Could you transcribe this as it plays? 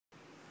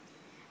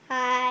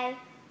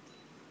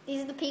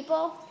These are the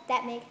people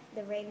that make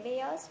the rain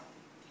videos.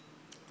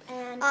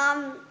 And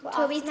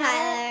Toby,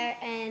 Tyler,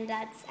 and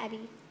that's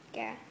Abby,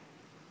 Gara.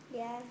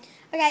 Yeah.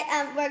 Okay,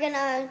 we're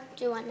gonna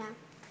do one now.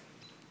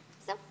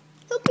 So,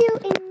 hope you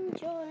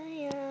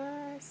enjoy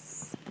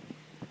us.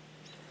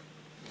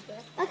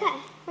 Okay,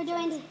 we're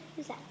doing,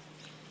 who's that?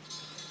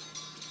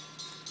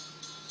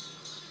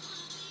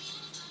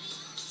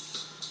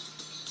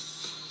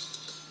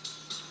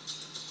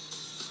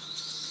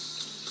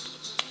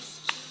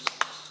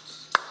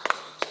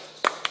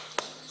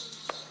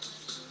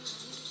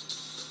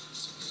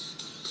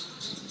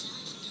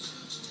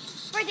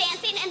 We're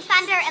dancing in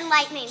thunder and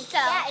lightning, so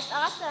yeah, it's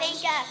awesome.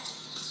 thank us.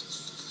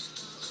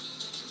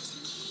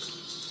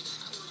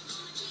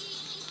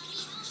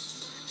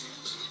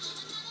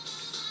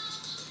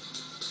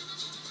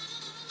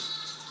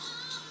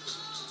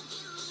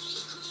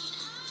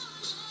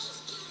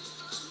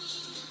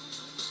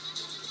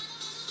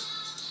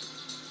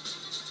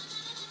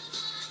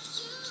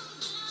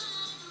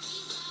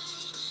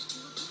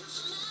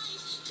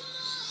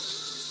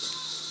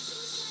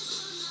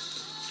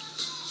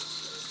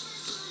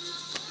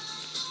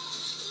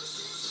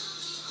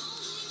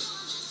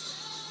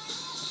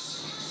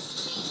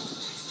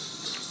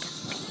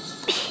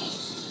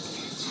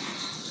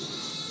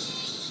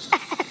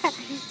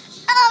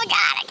 Oh my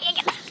god, I can't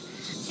get that.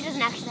 She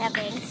doesn't actually have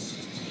bangs.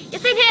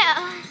 Yes, I do.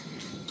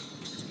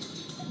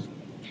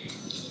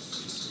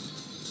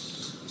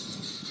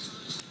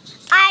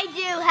 I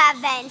do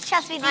have bangs.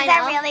 Trust me, these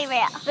are really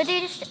real. But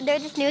they're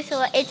just new,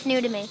 so it's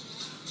new to me.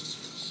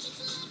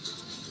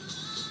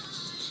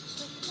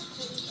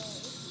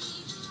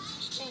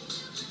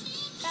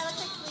 That looks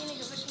like Selena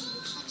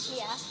Gomez.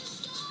 Yeah.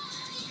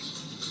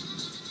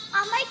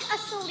 I'm like a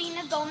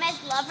Selena Gomez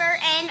lover,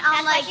 and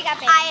I'm That's why like, she got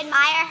bangs. I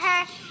admire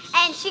her.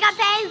 And she got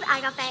bangs,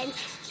 I got bangs.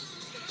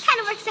 Kind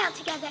of works out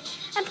together.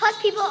 And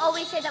plus, people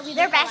always say that They're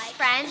look best alike.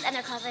 friends and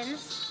they're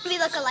cousins. We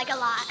look alike a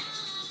lot.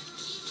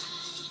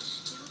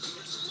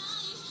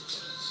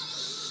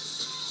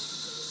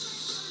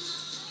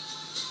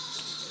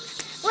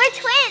 We're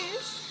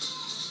twins.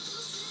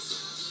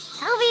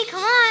 Toby,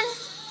 come on.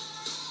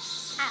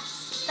 Oh,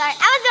 sorry,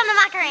 I was doing the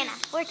Macarena.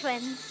 We're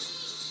twins.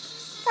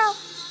 So,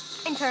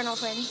 Internal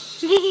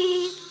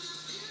twins.